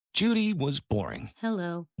Judy was boring.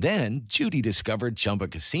 Hello. Then Judy discovered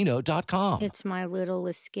ChumbaCasino.com. It's my little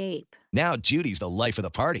escape. Now Judy's the life of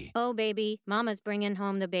the party. Oh, baby, mama's bringing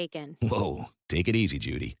home the bacon. Whoa, take it easy,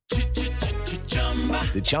 Judy.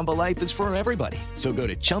 The Chumba life is for everybody. So go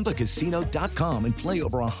to ChumbaCasino.com and play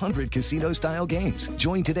over 100 casino-style games.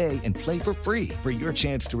 Join today and play for free for your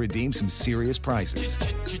chance to redeem some serious prizes.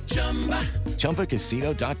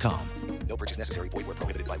 ChumbaCasino.com. No purchase necessary. Void where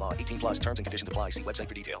prohibited by law. 18+ terms and conditions apply. See website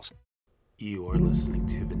for details. You are listening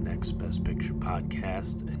to the Next Best Picture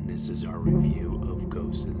podcast, and this is our review of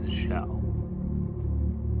Ghost in the Shell.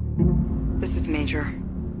 This is Major.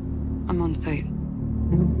 I'm on site.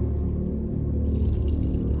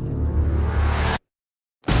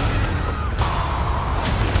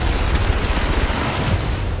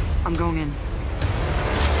 I'm going in.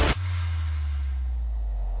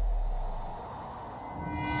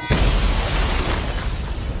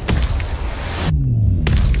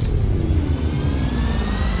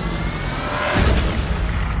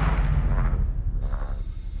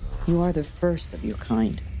 You are the first of your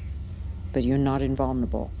kind, but you're not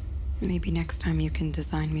invulnerable. Maybe next time you can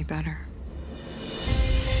design me better.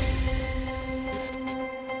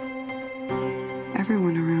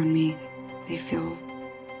 Everyone around me, they feel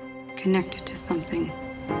connected to something.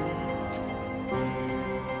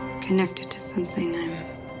 Connected to something I'm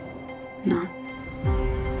not.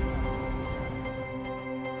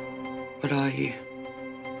 What are you?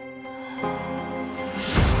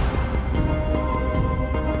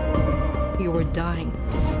 You were dying.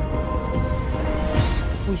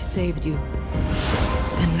 We saved you.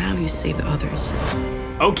 And now you save others.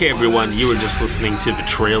 Okay, everyone, you were just listening to the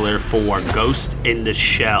trailer for Ghost in the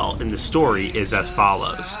Shell, and the story is as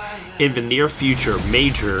follows. In the near future,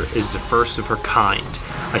 Major is the first of her kind,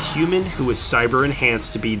 a human who is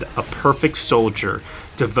cyber-enhanced to be a perfect soldier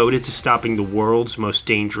devoted to stopping the world's most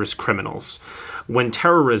dangerous criminals. When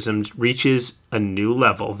terrorism reaches a new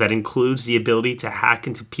level that includes the ability to hack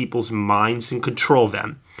into people's minds and control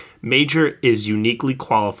them, Major is uniquely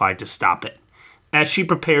qualified to stop it. As she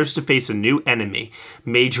prepares to face a new enemy,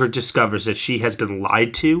 Major discovers that she has been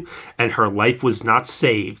lied to and her life was not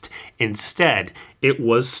saved. Instead, it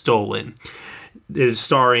was stolen. It is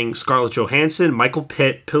starring Scarlett Johansson, Michael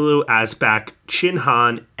Pitt, Pilou Asbæk, Chin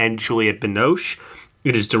Han, and Juliette Binoche.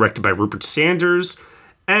 It is directed by Rupert Sanders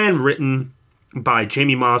and written by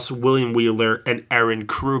Jamie Moss, William Wheeler, and Erin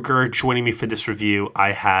Kruger. Joining me for this review,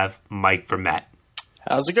 I have Mike Vermette.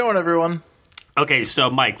 How's it going, everyone? Okay, so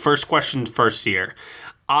Mike, first question first here.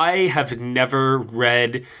 I have never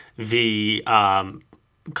read the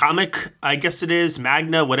comic, I guess it is,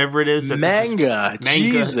 Magna, whatever it is. Manga.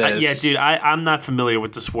 Jesus. Yeah, dude, I'm not familiar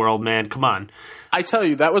with this world, man. Come on. I tell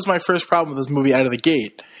you, that was my first problem with this movie out of the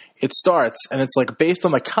gate. It starts, and it's like based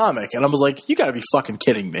on the comic, and I was like, you gotta be fucking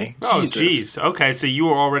kidding me. Oh, jeez. Okay, so you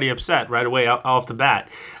were already upset right away off the bat.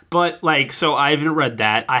 But, like, so I haven't read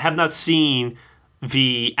that. I have not seen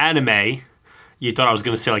the anime. You thought I was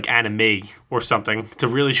going to say, like, anime or something to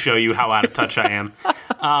really show you how out of touch I am.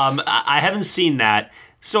 I haven't seen that.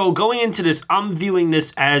 So going into this, I'm viewing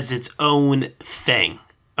this as its own thing,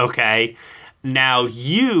 okay? Now,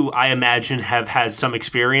 you, I imagine, have had some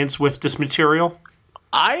experience with this material.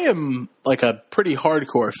 I am like a pretty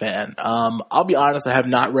hardcore fan. I'll be honest, I have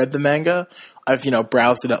not read the manga. I've,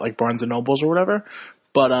 browsed it at like Barnes and Nobles or whatever.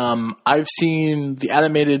 But I've seen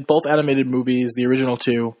both animated movies, the original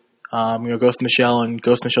two, Ghost in the Shell and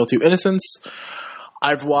Ghost in the Shell 2 Innocence.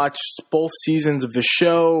 I've watched both seasons of the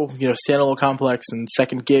show, Standalone Complex and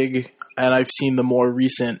Second Gig, and I've seen the more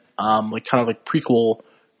recent, prequel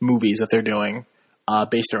movies that they're doing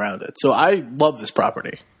based around it. So I love this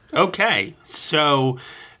property. Okay, so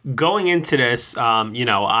going into this,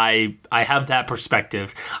 I have that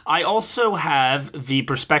perspective. I also have the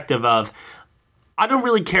perspective of I don't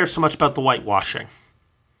really care so much about the whitewashing.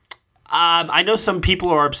 I know some people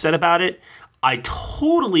are upset about it. I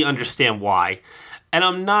totally understand why. And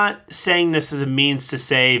I'm not saying this as a means to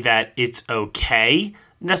say that it's okay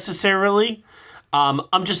necessarily.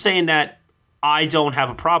 I'm just saying that I don't have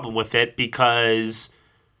a problem with it because,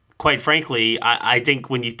 quite frankly, I think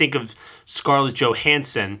when you think of Scarlett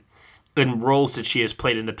Johansson in roles that she has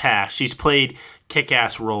played in the past, she's played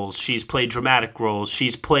kick-ass roles, she's played dramatic roles,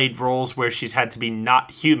 she's played roles where she's had to be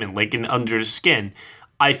not human, like in Under the Skin.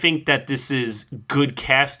 I think that this is good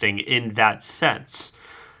casting in that sense.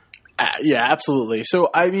 Yeah, absolutely. So,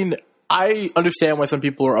 I mean, I understand why some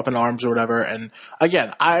people are up in arms or whatever. And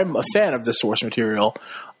again, I'm a fan of the source material.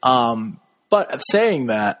 But saying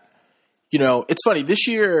that, it's funny. This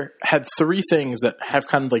year had three things that have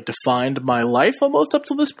kind of like defined my life almost up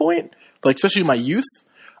to this point, like especially my youth.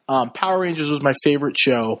 Power Rangers was my favorite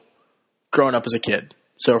show growing up as a kid.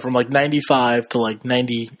 So from like 95 to like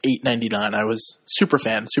 98, 99, I was super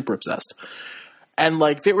fan, super obsessed. And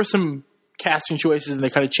like there were some casting choices and they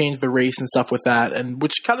kind of changed the race and stuff with that, and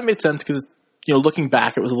which kind of made sense because, you know, looking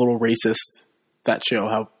back, it was a little racist, that show,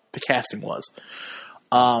 how the casting was.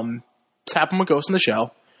 It's happened with Ghost in the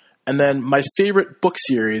Shell. And then my favorite book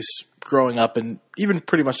series growing up and even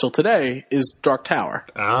pretty much till today is Dark Tower.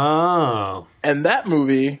 Oh. And that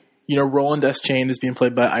movie, you know, Roland S. Chain is being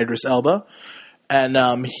played by Idris Elba.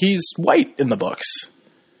 And he's white in the books.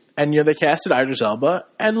 And, you know, they casted Idris Elba.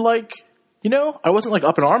 And, like, you know, I wasn't, like,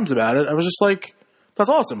 up in arms about it. I was just like, that's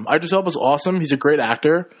awesome. Idris Elba's awesome. He's a great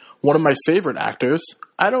actor. One of my favorite actors.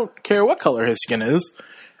 I don't care what color his skin is.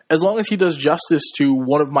 As long as he does justice to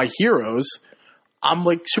one of my heroes, I'm,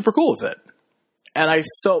 like, super cool with it. And I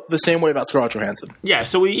felt the same way about Scarlett Johansson. Yeah,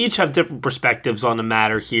 so we each have different perspectives on the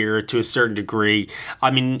matter here to a certain degree.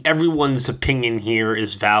 I mean, everyone's opinion here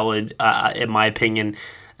is valid, in my opinion,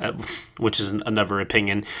 which is another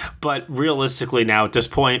opinion. But realistically now, at this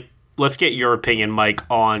point, let's get your opinion, Mike,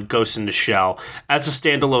 on Ghost in the Shell as a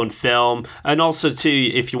standalone film. And also,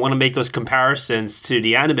 too, if you want to make those comparisons to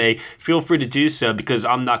the anime, feel free to do so, because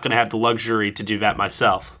I'm not going to have the luxury to do that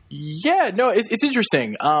myself. Yeah, no, it's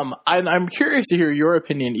interesting. I'm curious to hear your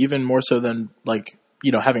opinion, even more so than, like,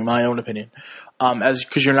 you know, having my own opinion,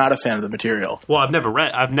 because you're not a fan of the material. Well, I've never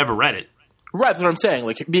read it. Right, that's what I'm saying.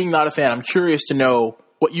 Like, being not a fan, I'm curious to know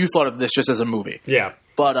what you thought of this just as a movie. Yeah,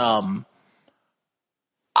 but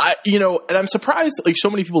you know, and I'm surprised that, like, so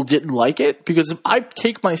many people didn't like it, because if I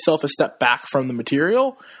take myself a step back from the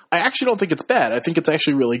material, I actually don't think it's bad. I think it's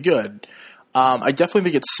actually really good. I definitely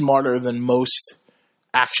think it's smarter than most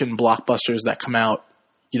action blockbusters that come out,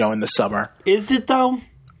 you know, in the summer. Is it though?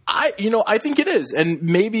 I think it is, and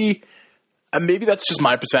maybe that's just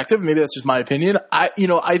my perspective. Maybe that's just my opinion.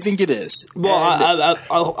 I think it is. Well,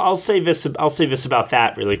 I'll say this. I'll say this about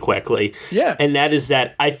that really quickly. Yeah, and that is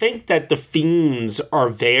that I think that the themes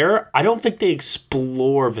are there. I don't think they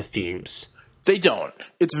explore the themes. They don't.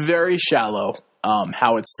 It's very shallow.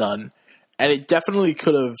 How it's done. And it definitely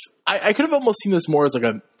could have... I could have almost seen this more as like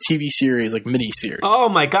a TV series, like mini-series. Oh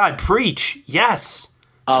my god, preach. Yes.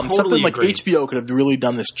 Totally something like agreed. HBO could have really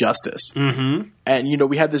done this justice. Mm-hmm. And, you know,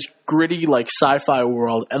 we had this gritty, like, sci-fi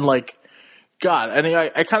world. And, like, God,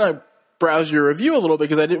 I kind of browsed your review a little bit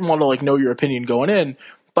because I didn't want to, like, know your opinion going in.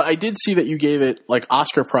 But I did see that you gave it, like,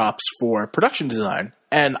 Oscar props for production design.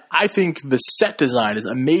 And I think the set design is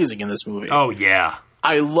amazing in this movie. Oh, yeah.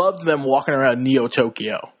 I loved them walking around Neo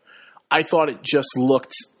Tokyo. I thought it just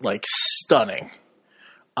looked, like, stunning.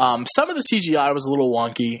 Some of the CGI was a little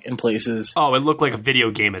wonky in places. Oh, it looked like a video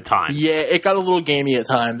game at times. Yeah, it got a little gamey at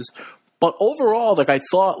times. But overall, like, I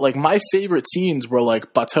thought, like, my favorite scenes were,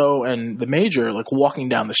 like, Bateau and the Major, like, walking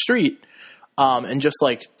down the street and just,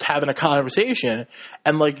 like, having a conversation.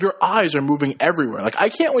 And, like, your eyes are moving everywhere. Like, I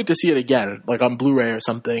can't wait to see it again, like, on Blu-ray or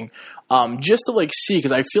something, just to, like, see,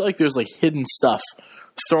 because I feel like there's, like, hidden stuff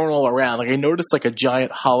thrown all around. Like, I noticed, like, a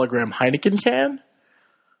giant hologram Heineken can.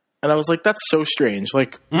 And I was like, that's so strange.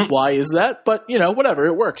 Like, why is that? But, you know, whatever.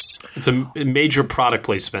 It works. It's a major product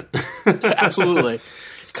placement. Absolutely.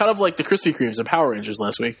 Kind of like the Krispy Kremes and Power Rangers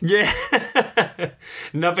last week. Yeah.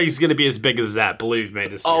 Nothing's going to be as big as that, believe me.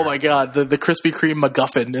 This year. My God. The Krispy Kreme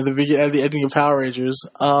MacGuffin at the ending of Power Rangers.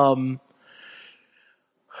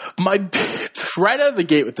 Right out of the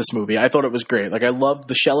gate with this movie, I thought it was great. Like, I loved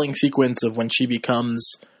the shelling sequence of when she becomes,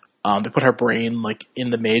 they put her brain, like,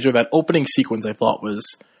 in the Major. That opening sequence I thought was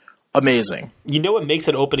amazing. You know what makes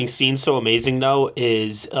that opening scene so amazing, though,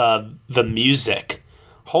 is the music.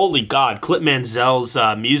 Holy God, Clint Mansell's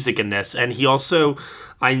music in this. And he also,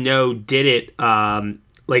 I know, did it,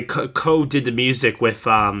 co-did the music with,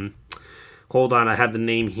 hold on, I have the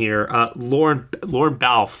name here, Lauren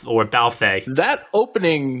Balfe, or Balfe. That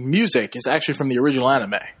opening music is actually from the original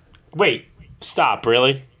anime. Wait, stop,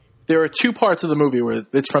 really? There are two parts of the movie where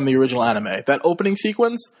it's from the original anime. That opening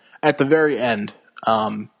sequence, at the very end,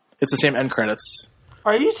 it's the same end credits.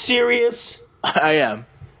 Are you serious? I am.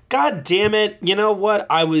 God damn it. You know what?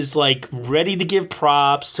 I was, like, ready to give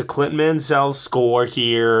props to Clint Mansell's score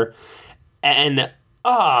here. And,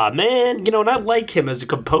 man, you know, and I like him as a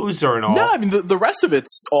composer and all. No, I mean, the rest of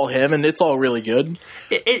it's all him, and it's all really good.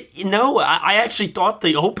 I actually thought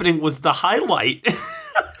the opening was the highlight.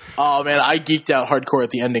 Oh, man, I geeked out hardcore at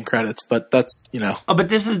the ending credits, but that's, you know. Oh, but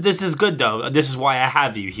this is good, though. This is why I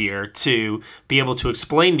have you here, to be able to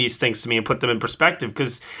explain these things to me and put them in perspective,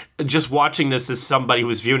 because just watching this as somebody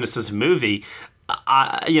who's viewing this as a movie,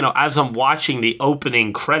 as I'm watching the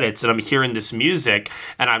opening credits and I'm hearing this music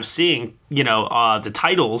and I'm seeing, the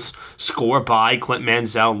titles, score by Clint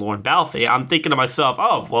Mansell and Lauren Balfe, I'm thinking to myself,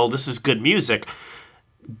 oh, well, this is good music.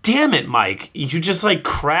 Damn it, Mike. You just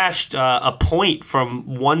crashed a point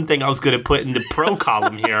from one thing I was going to put in the pro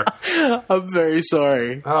column here. I'm very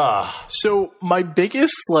sorry. So my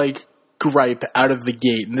biggest gripe out of the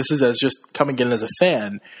gate, and this is as just coming in as a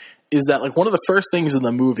fan, is that one of the first things in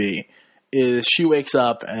the movie is she wakes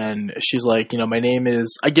up and she's like, my name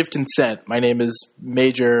is, I give consent. My name is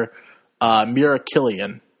Major Mira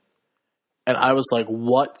Killian. And I was like,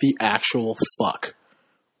 what the actual fuck?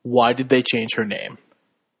 Why did they change her name?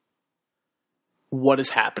 What is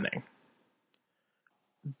happening?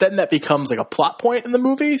 Then that becomes a plot point in the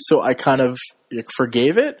movie, so I kind of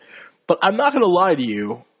forgave it. But I'm not going to lie to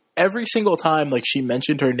you. Every single time she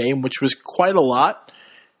mentioned her name, which was quite a lot,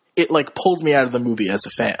 it pulled me out of the movie as a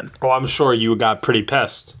fan. Oh, I'm sure you got pretty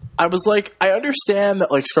pissed. I was I understand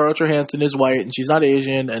that Scarlett Johansson is white and she's not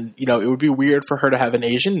Asian, and it would be weird for her to have an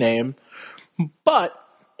Asian name. But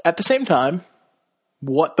at the same time,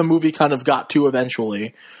 what the movie kind of got to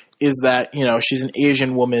eventually is that, she's an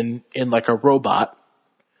Asian woman in a robot.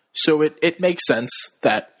 So it makes sense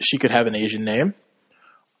that she could have an Asian name.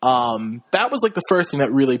 That was the first thing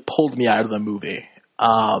that really pulled me out of the movie.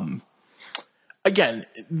 Again,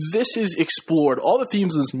 this is explored. All the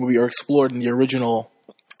themes of this movie are explored in the original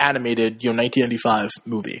animated, 1995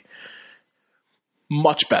 movie.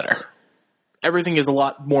 Much better. Everything is a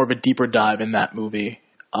lot more of a deeper dive in that movie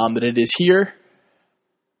than it is here.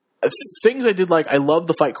 Things I did I love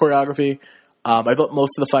the fight choreography. I thought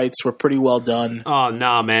most of the fights were pretty well done. Oh,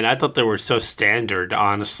 no, man. I thought they were so standard,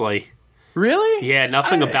 honestly. Really? Yeah,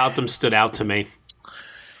 nothing about them stood out to me.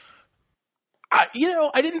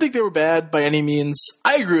 I didn't think they were bad by any means.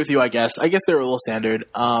 I agree with you, I guess. I guess they were a little standard.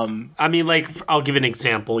 I'll give an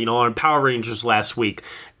example. On Power Rangers last week,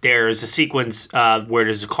 there's a sequence where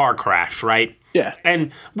there's a car crash, right? Yeah.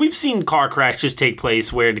 And we've seen car crashes take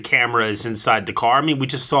place where the camera is inside the car. We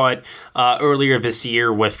just saw it earlier this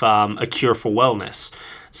year with A Cure for Wellness.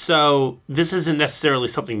 So this isn't necessarily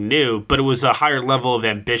something new, but it was a higher level of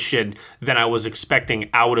ambition than I was expecting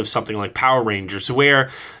out of something like Power Rangers, where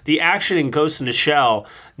the action in Ghost in the Shell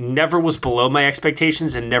never was below my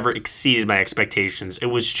expectations and never exceeded my expectations. It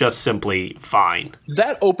was just simply fine.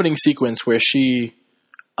 That opening sequence where she,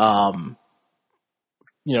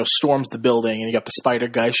 storms the building and you got the Spider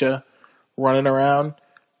Geisha running around,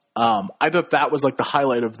 I thought that was the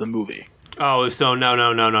highlight of the movie. Oh, so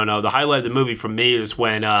no. The highlight of the movie for me is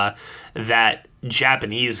when that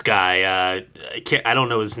Japanese guy, I don't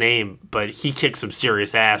know his name, but he kicked some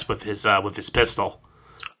serious ass with his pistol.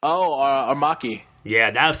 Oh, Armaki.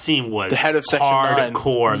 Yeah, that scene was the head of Section 9.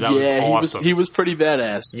 Hardcore. That was awesome. He was pretty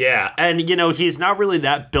badass. Yeah, and he's not really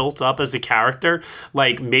that built up as a character.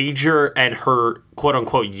 Major and her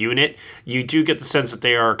quote-unquote unit, you do get the sense that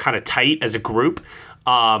they are kind of tight as a group.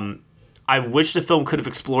 I wish the film could have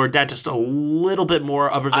explored that just a little bit more.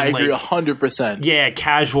 Other than I agree 100%. Yeah,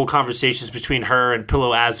 casual conversations between her and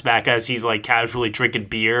Pillow Asback as he's casually drinking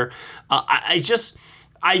beer.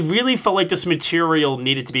 I really felt like this material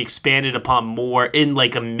needed to be expanded upon more in a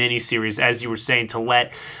miniseries, as you were saying, to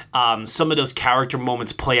let some of those character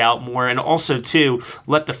moments play out more, and also to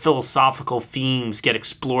let the philosophical themes get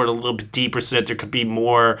explored a little bit deeper so that there could be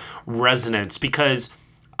more resonance. Because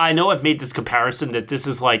I know I've made this comparison that this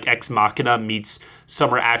is Ex Machina meets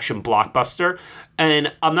summer action blockbuster,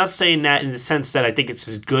 and I'm not saying that in the sense that I think it's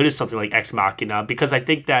as good as something like Ex Machina, because I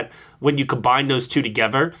think that when you combine those two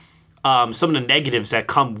together, some of the negatives that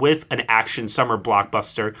come with an action summer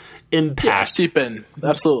blockbuster impact. Seep in.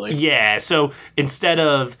 Absolutely. Yeah, so instead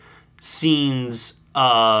of scenes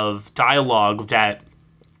of dialogue that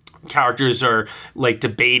characters are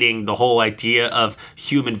debating the whole idea of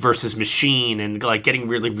human versus machine and getting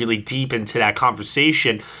really, really deep into that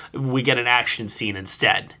conversation, we get an action scene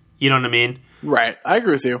instead. You know what I mean? Right. I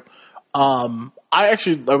agree with you. I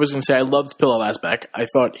was going to say I loved Pillow Asback. I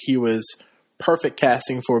thought he was perfect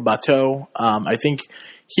casting for Bateau. I think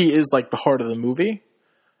he is the heart of the movie.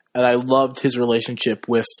 And I loved his relationship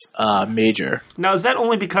with Major. Now, is that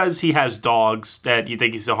only because he has dogs that you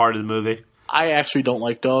think he's the heart of the movie? I actually don't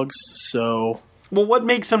like dogs, so... Well, what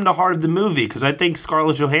makes him the heart of the movie? Because I think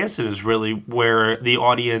Scarlett Johansson is really where the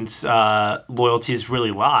audience loyalties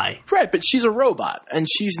really lie. Right, but she's a robot, and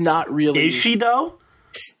she's not really... Is she, though?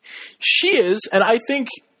 She is, and I think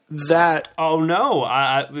that... Oh,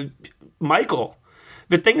 no. Michael,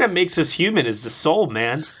 the thing that makes us human is the soul,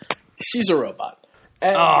 man. She's a robot.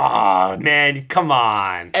 Oh, man, come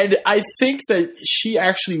on. And I think that she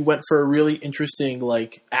actually went for a really interesting,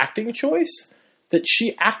 acting choice that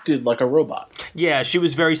she acted like a robot. Yeah, she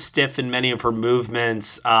was very stiff in many of her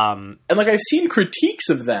movements. And, like, I've seen critiques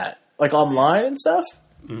of that, like, online and stuff.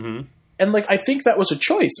 Mm-hmm. And, like, I think that was a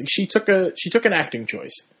choice. Like, she took an acting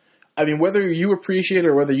choice. I mean, whether you appreciate it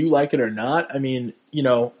or whether you like it or not, I mean, you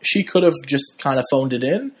know, she could have just kind of phoned it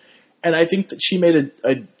in. And I think that she made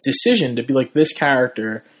a decision to be like, this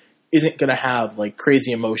character isn't going to have, like,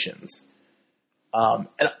 crazy emotions. And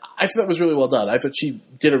I thought that was really well done. I thought she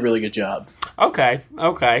did a really good job. Okay.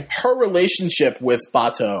 Her relationship with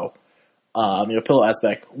Bato, Pillow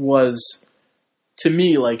Asbeck, was, to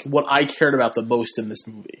me, like, what I cared about the most in this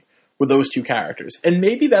movie, were those two characters. And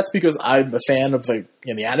maybe that's because I'm a fan of, like,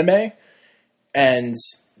 you know, the anime, and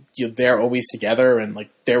you know, they're always together, and, like,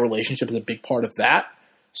 their relationship is a big part of that.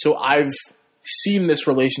 So I've seen this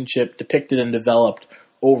relationship depicted and developed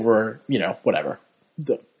over, you know, whatever,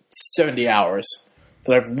 the 70 hours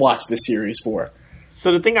that I've watched this series for.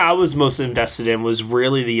 So the thing I was most invested in was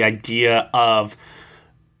really the idea of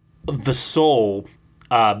the soul,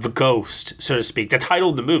 the ghost, so to speak. The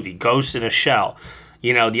title of the movie, Ghost in a Shell.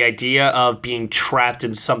 You know, the idea of being trapped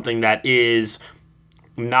in something that is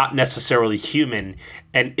not necessarily human,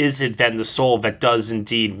 and is it then the soul that does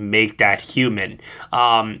indeed make that human?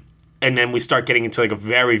 And then we start getting into like a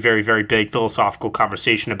very, very, very big philosophical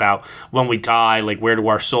conversation about when we die, like where do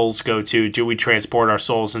our souls go to? Do we transport our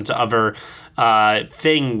souls into other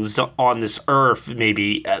things on this earth?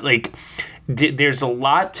 Maybe like there's a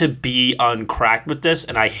lot to be uncracked with this,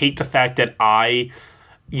 and I hate the fact that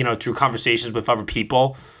through conversations with other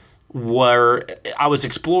people, where I was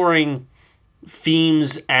exploring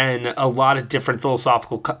themes and a lot of different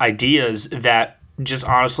philosophical ideas that just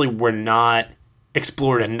honestly were not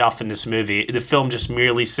explored enough in this movie. The film just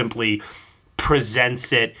merely simply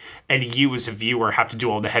presents it, and you as a viewer have to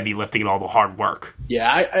do all the heavy lifting and all the hard work.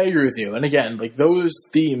 Yeah, I agree with you. And again, like those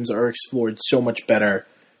themes are explored so much better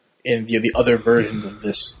in the other versions of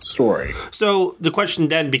this story. So the question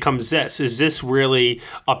then becomes this: is this really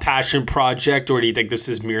a passion project, or do you think this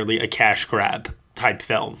is merely a cash grab type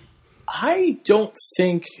film? I don't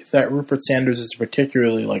think that Rupert Sanders is a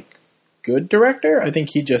particularly like good director. I think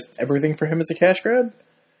everything for him is a cash grab.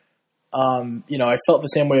 I felt the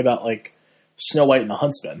same way about like Snow White and the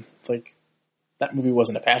Huntsman. It's like that movie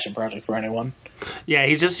wasn't a passion project for anyone. Yeah,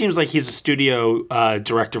 he just seems like he's a studio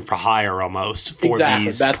director for hire almost for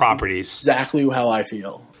these properties. Exactly how I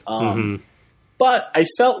feel. But I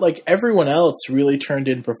felt like everyone else really turned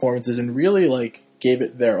in performances and really like gave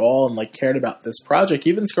it their all and like cared about this project.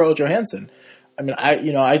 Even Scarlett Johansson. I mean,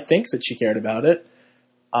 I think that she cared about it.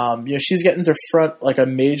 She's getting to front like a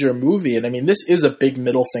major movie, and I mean, this is a big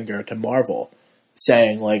middle finger to Marvel,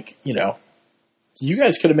 saying like, you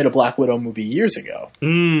guys could have made a Black Widow movie years ago.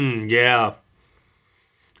 Yeah,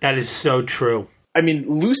 that is so true. I mean,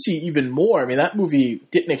 Lucy even more. I mean, that movie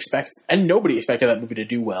didn't expect, and nobody expected that movie to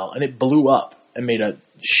do well, and it blew up and made a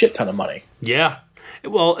shit ton of money. Yeah.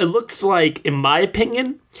 Well, it looks like, in my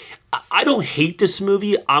opinion, I don't hate this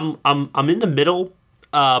movie. I'm in the middle,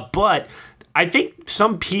 but I think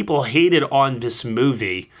some people hated on this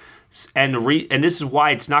movie, and this is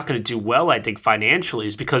why it's not going to do well, I think, financially,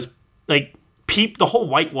 is because, like, the whole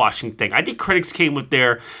whitewashing thing. I think critics came with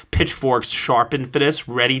their pitchforks sharpened for this,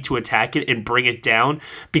 ready to attack it and bring it down,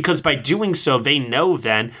 because by doing so, they know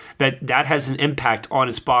then that has an impact on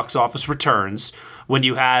its box office returns when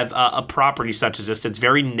you have a property such as this that's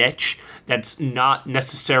very niche, that's not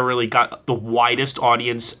necessarily got the widest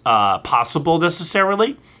audience possible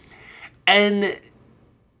necessarily. And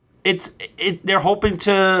they're hoping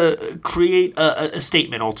to create a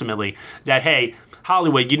statement ultimately that, hey,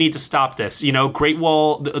 Hollywood, you need to stop this. Great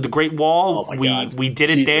Wall, the Great Wall, oh my God. We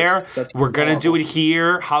did it there. We're going to do it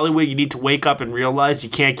here. Hollywood, you need to wake up and realize you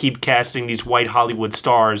can't keep casting these white Hollywood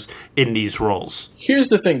stars in these roles. Here's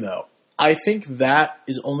the thing, though. I think that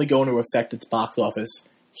is only going to affect its box office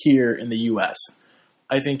here in the U.S.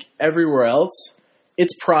 I think everywhere else,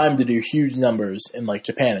 it's primed to do huge numbers in like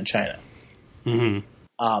Japan and China.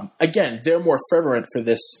 Mm-hmm. Again, they're more fervent for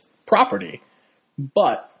this property,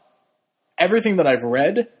 but everything that I've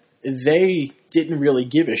read, they didn't really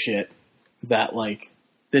give a shit that like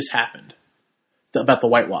this happened about the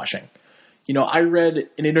whitewashing. I read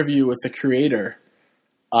an interview with the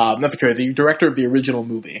the director of the original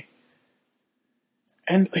movie,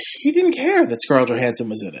 and he didn't care that Scarlett Johansson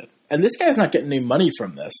was in it. And this guy's not getting any money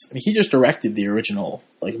from this. I mean, he just directed the original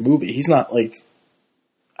like movie. He's not like.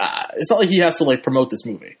 It's not like he has to like promote this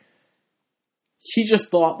movie. He just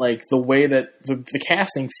thought like the way that the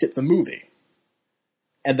casting fit the movie,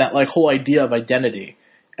 and that like whole idea of identity,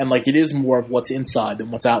 and like it is more of what's inside than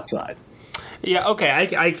what's outside. Yeah, okay,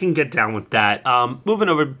 I can get down with that. Moving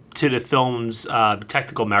over to the film's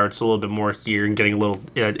technical merits a little bit more here and getting a little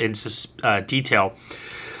into detail.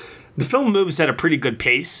 The film moves at a pretty good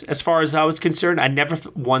pace as far as I was concerned. I never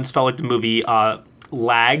once felt like the movie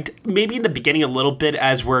lagged. Maybe in the beginning a little bit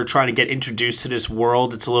as we're trying to get introduced to this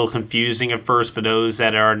world. It's a little confusing at first for those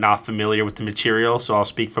that are not familiar with the material, so I'll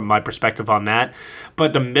speak from my perspective on that.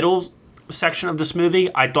 But the middle section of this movie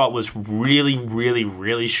I thought was really, really,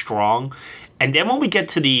 really strong. And then when we get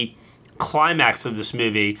to the climax of this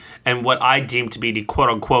movie and what I deem to be the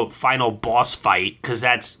quote-unquote final boss fight, because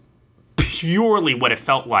that's purely what it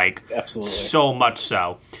felt like. Absolutely. So much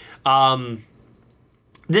so.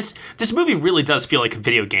 This movie really does feel like a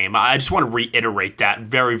video game. I just want to reiterate that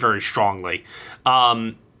very, very strongly.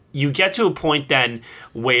 You get to a point then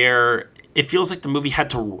where it feels like the movie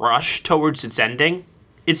had to rush towards its ending,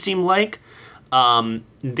 it seemed like.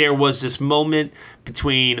 There was this moment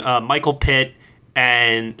between Michael Pitt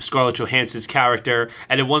and Scarlett Johansson's character,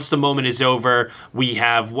 and then once the moment is over, we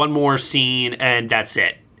have one more scene, and that's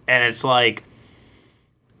it. And it's like,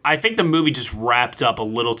 I think the movie just wrapped up a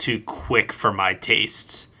little too quick for my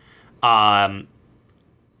tastes. Let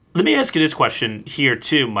me ask you this question here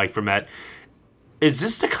too, Mike Vermette. Is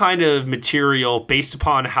this the kind of material, based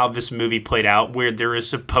upon how this movie played out, where there is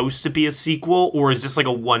supposed to be a sequel, or is this like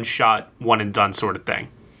a one-shot, one-and-done sort of thing?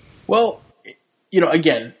 Well,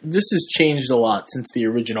 again, this has changed a lot since the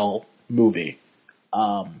original movie.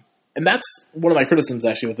 And that's one of my criticisms,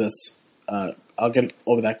 actually, with this. I'll get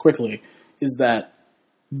over that quickly, is that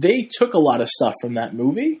they took a lot of stuff from that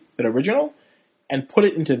movie, that original, and put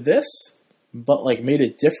it into this, but, made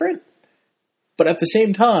it different. But at the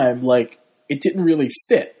same time, it didn't really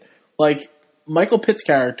fit. Michael Pitt's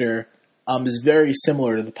character is very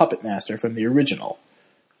similar to the Puppet Master from the original.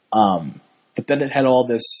 But then it had all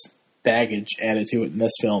this baggage added to it in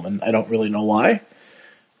this film, and I don't really know why.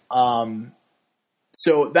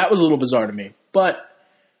 So that was a little bizarre to me. But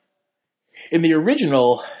in the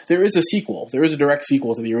original, there is a sequel. There is a direct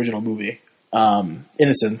sequel to the original movie,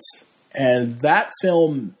 Innocence. And that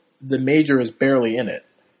film, the Major is barely in it.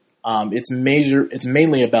 It's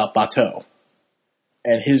mainly about Bateau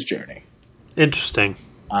and his journey. Interesting.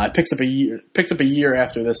 It picks up a year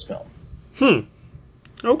after this film.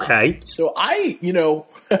 Okay. So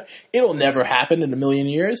it'll never happen in a million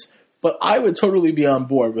years, but I would totally be on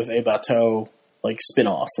board with a Bateau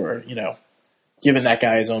spin-off, or giving that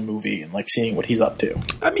guy his own movie and seeing what he's up to.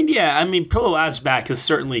 Pillow Asback is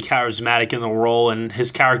certainly charismatic in the role, and his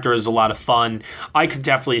character is a lot of fun. I could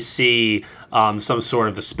definitely see some sort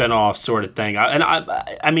of a spin-off sort of thing.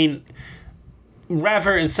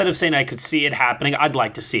 Rather, instead of saying I could see it happening, I'd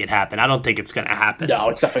like to see it happen. I don't think it's going to happen. No,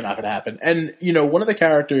 it's definitely not going to happen. And, one of the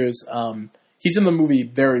characters, he's in the movie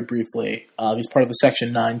very briefly. He's part of the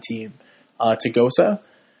Section 9 team, Tagosa.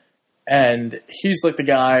 And he's the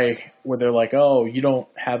guy where they're oh, you don't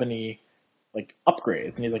have any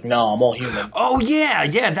upgrades, and he's no, I'm all human. Oh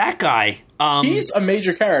yeah, that guy. He's a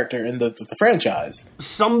major character in the franchise.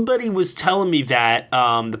 Somebody was telling me that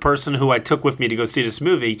the person who I took with me to go see this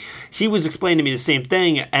movie, he was explaining to me the same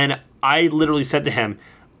thing, and I literally said to him,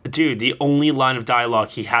 dude, the only line of dialogue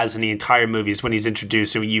he has in the entire movie is when he's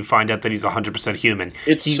introduced and you find out that he's 100% human.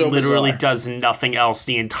 He so literally bizarre. Does nothing else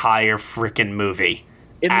the entire freaking movie.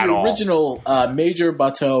 In the original, Major,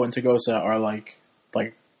 Bateau, and Tagosa are like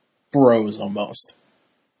bros almost.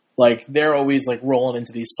 They're always rolling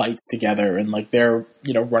into these fights together, and they're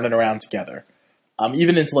running around together.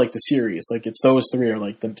 Even into the series, it's those three are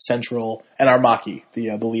the central, and Armaki,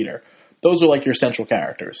 the leader. Those are your central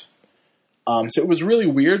characters. So it was really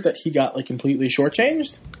weird that he got completely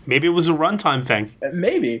shortchanged. Maybe it was a runtime thing.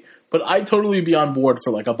 Maybe, but I'd totally be on board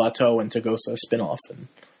for a Bateau and Tagosa spinoff, and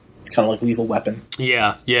it's kind of Lethal Weapon.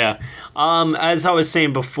 Yeah. As I was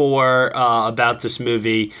saying before about this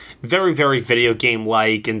movie, very, very video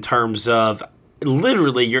game-like in terms of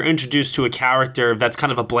literally you're introduced to a character that's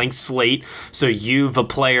kind of a blank slate, so you, the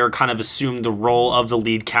player, kind of assume the role of the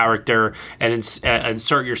lead character and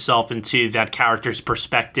insert yourself into that character's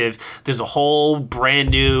perspective. There's a whole brand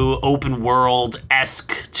new open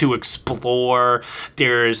world-esque to explore.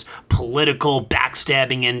 There's political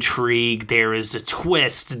backstabbing intrigue. There is a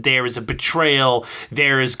twist. There is a betrayal.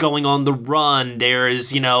 There is going on the run. There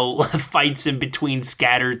is, fights in between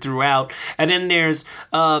scattered throughout. And then there's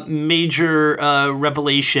major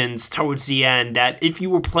revelations towards the end that if you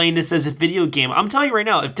were playing this as a video game, I'm telling you right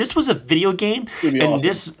now, if this was a video game and awesome.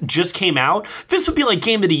 This just came out, this would be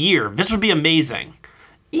Game of the Year. This would be amazing.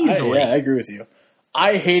 Easily. I agree with you.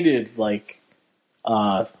 I hated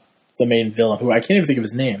the main villain, who I can't even think of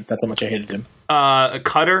his name. That's how much I hated him.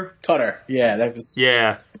 Cutter? Cutter. Yeah, that was...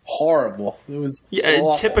 Yeah. horrible. It was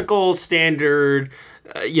typical standard,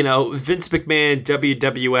 Vince McMahon,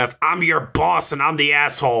 WWF, I'm your boss and I'm the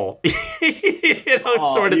asshole,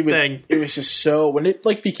 sort of thing. It was just so, when it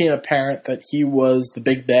became apparent that he was the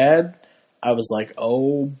big bad, I was like,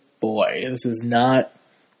 oh boy, this is not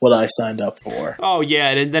what I signed up for. Oh yeah,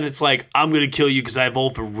 and then it's like, I'm going to kill you because I have all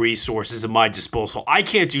the resources at my disposal. I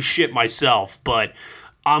can't do shit myself, but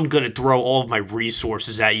I'm going to throw all of my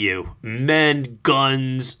resources at you. Men,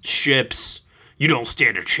 guns, ships. You don't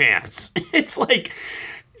stand a chance. It's like,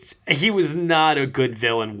 he was not a good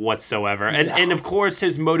villain whatsoever. And of course,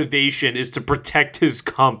 his motivation is to protect his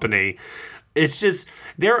company. It's just,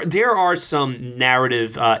 there are some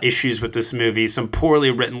narrative issues with this movie, some poorly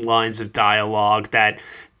written lines of dialogue that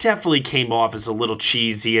definitely came off as a little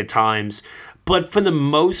cheesy at times. But for the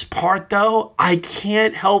most part, though, I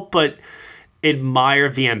can't help but admire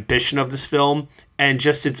the ambition of this film and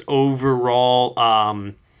just its overall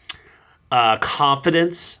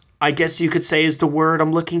confidence, I guess you could say is the word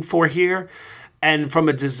I'm looking for here. And from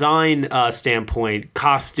a design standpoint,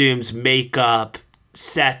 costumes, makeup,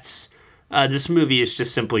 sets, this movie is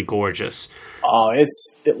just simply gorgeous. Oh,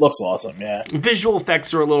 it looks awesome, yeah. Visual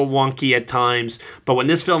effects are a little wonky at times, but when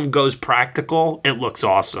this film goes practical, it looks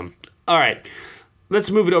awesome. All right, let's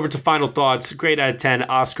move it over to final thoughts. Grade out of 10,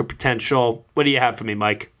 Oscar potential. What do you have for me,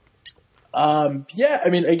 Mike? Yeah, I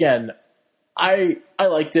mean, again, I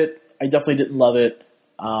liked it. I definitely didn't love it.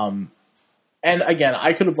 And again,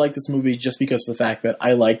 I could have liked this movie just because of the fact that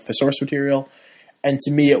I liked the source material. And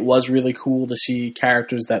to me, it was really cool to see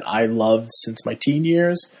characters that I loved since my teen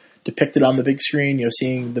years depicted on the big screen.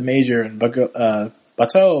 Seeing the Major and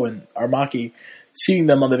Bateau and Armaki, seeing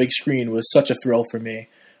them on the big screen was such a thrill for me.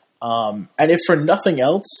 And if for nothing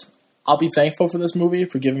else, I'll be thankful for this movie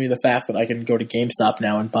for giving me the fact that I can go to GameStop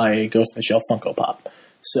now and buy a Ghost in the Shell Funko Pop.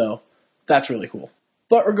 So that's really cool.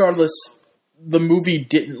 But regardless, the movie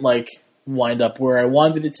didn't wind up where I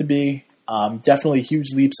wanted it to be. Definitely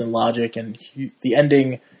huge leaps in logic, and the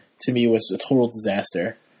ending to me was a total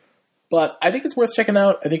disaster. But I think it's worth checking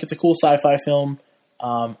out. I think it's a cool sci-fi film.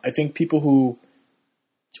 I think people who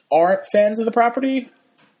aren't fans of the property,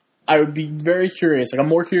 I would be very curious. I'm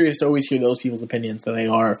more curious to always hear those people's opinions than they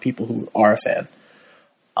are of people who are a fan.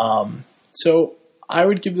 So I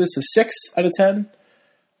would give this a 6 out of 10.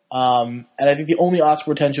 And I think the only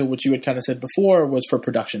Oscar potential, which you had kind of said before, was for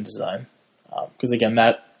production design. Because again,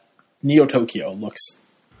 that Neo Tokyo looks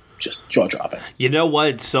just jaw-dropping. You know what?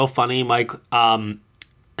 It's so funny, Mike. I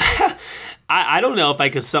don't know if I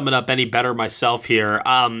could sum it up any better myself here.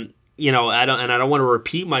 I don't want to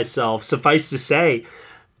repeat myself. Suffice to say,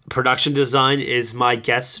 production design is my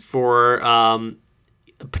guess for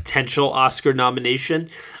potential Oscar nomination.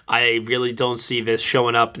 I really don't see this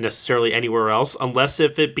showing up necessarily anywhere else, unless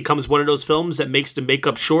if it becomes one of those films that makes the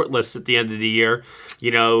makeup shortlist at the end of the year.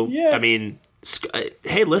 I mean,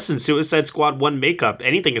 hey, listen, Suicide Squad won makeup.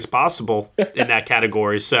 Anything is possible in that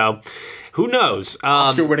category. So who knows?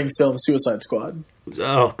 Oscar-winning film, Suicide Squad.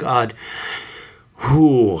 Oh, God.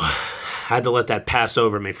 Whew. I had to let that pass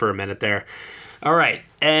over me for a minute there. All right.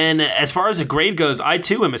 And as far as the grade goes, I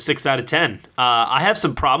too am a 6 out of 10. I have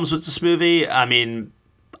some problems with this movie. I mean,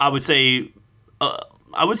 I would say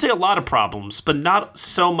a lot of problems, but not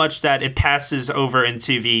so much that it passes over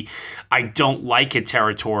into the I don't like it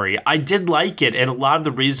territory. I did like it, and a lot of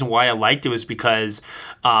the reason why I liked it was because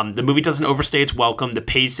the movie doesn't overstay its welcome. The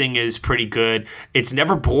pacing is pretty good. It's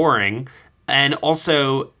never boring, and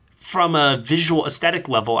also from a visual aesthetic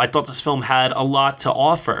level, I thought this film had a lot to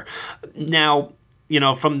offer. Now,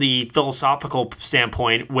 from the philosophical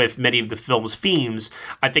standpoint with many of the film's themes,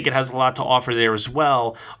 I think it has a lot to offer there as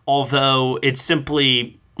well, although it's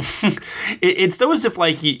simply it's though as if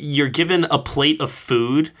you're given a plate of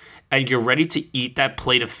food and you're ready to eat that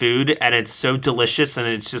plate of food and it's so delicious and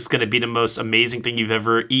it's just going to be the most amazing thing you've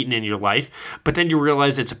ever eaten in your life, but then you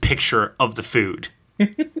realize it's a picture of the food.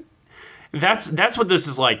 That's what this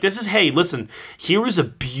is like. This is, hey, listen, here is a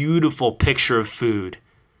beautiful picture of food.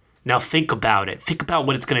 Now think about it. Think about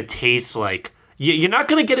what it's going to taste like. You're not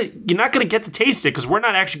going to get it. You're not going to get to taste it because we're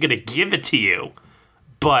not actually going to give it to you.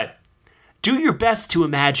 But do your best to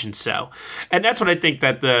imagine so. And that's what I think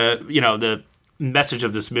that the message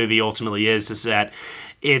of this movie ultimately is that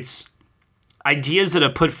it's ideas that are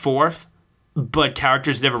put forth, but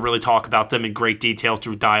characters never really talk about them in great detail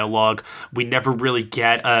through dialogue. We never really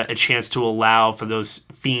get a chance to allow for those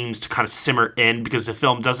themes to kind of simmer in because the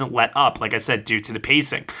film doesn't let up, like I said, due to the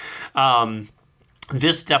pacing.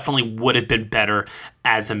 This definitely would have been better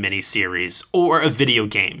as a miniseries or a video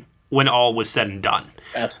game when all was said and done.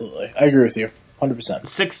 Absolutely. I agree with you. 100%.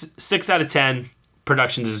 6 out of 10,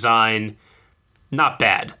 production design. Not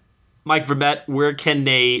bad. Mike Verbet, where can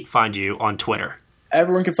they find you on Twitter?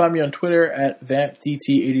 Everyone can find me on Twitter at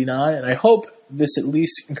VampDT89, and I hope this at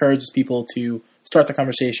least encourages people to start the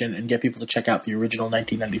conversation and get people to check out the original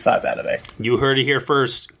 1995 anime. You heard it here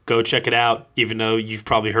first. Go check it out, even though you've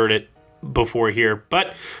probably heard it before here.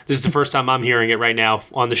 But this is the first time I'm hearing it right now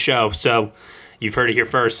on the show, so you've heard it here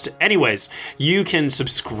first. Anyways, you can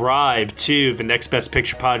subscribe to the Next Best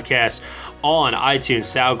Picture podcast on iTunes,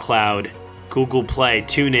 SoundCloud, Google Play,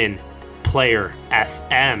 TuneIn, Player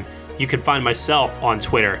FM. You can find myself on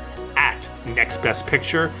Twitter at Next Best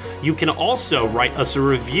Picture. You can also write us a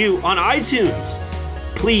review on iTunes.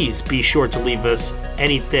 Please be sure to leave us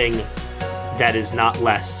anything that is not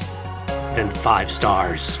less than 5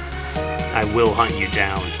 stars. I will hunt you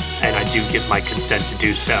down, and I do give my consent to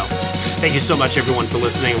do so. Thank you so much, everyone, for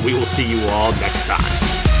listening, and we will see you all next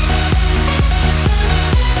time.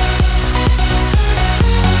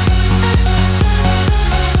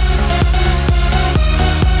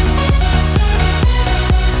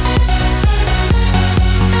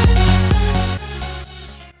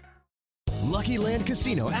 Lucky Land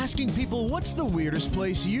Casino, asking people, what's the weirdest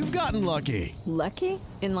place you've gotten lucky? Lucky?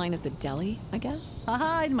 In line at the deli, I guess?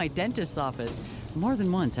 Aha, in my dentist's office. More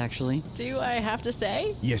than once, actually. Do I have to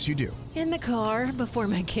say? Yes, you do. In the car before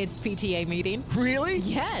my kids' PTA meeting. Really?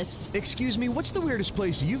 Yes. Excuse me, what's the weirdest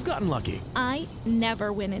place you've gotten lucky? I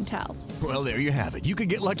never win and tell. Well, there you have it. You can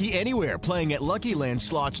get lucky anywhere, playing at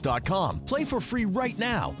LuckyLandSlots.com. Play for free right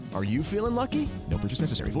now. Are you feeling lucky? No purchase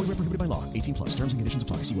necessary. Void where prohibited by law. 18+. Terms and conditions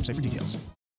apply. See website for details.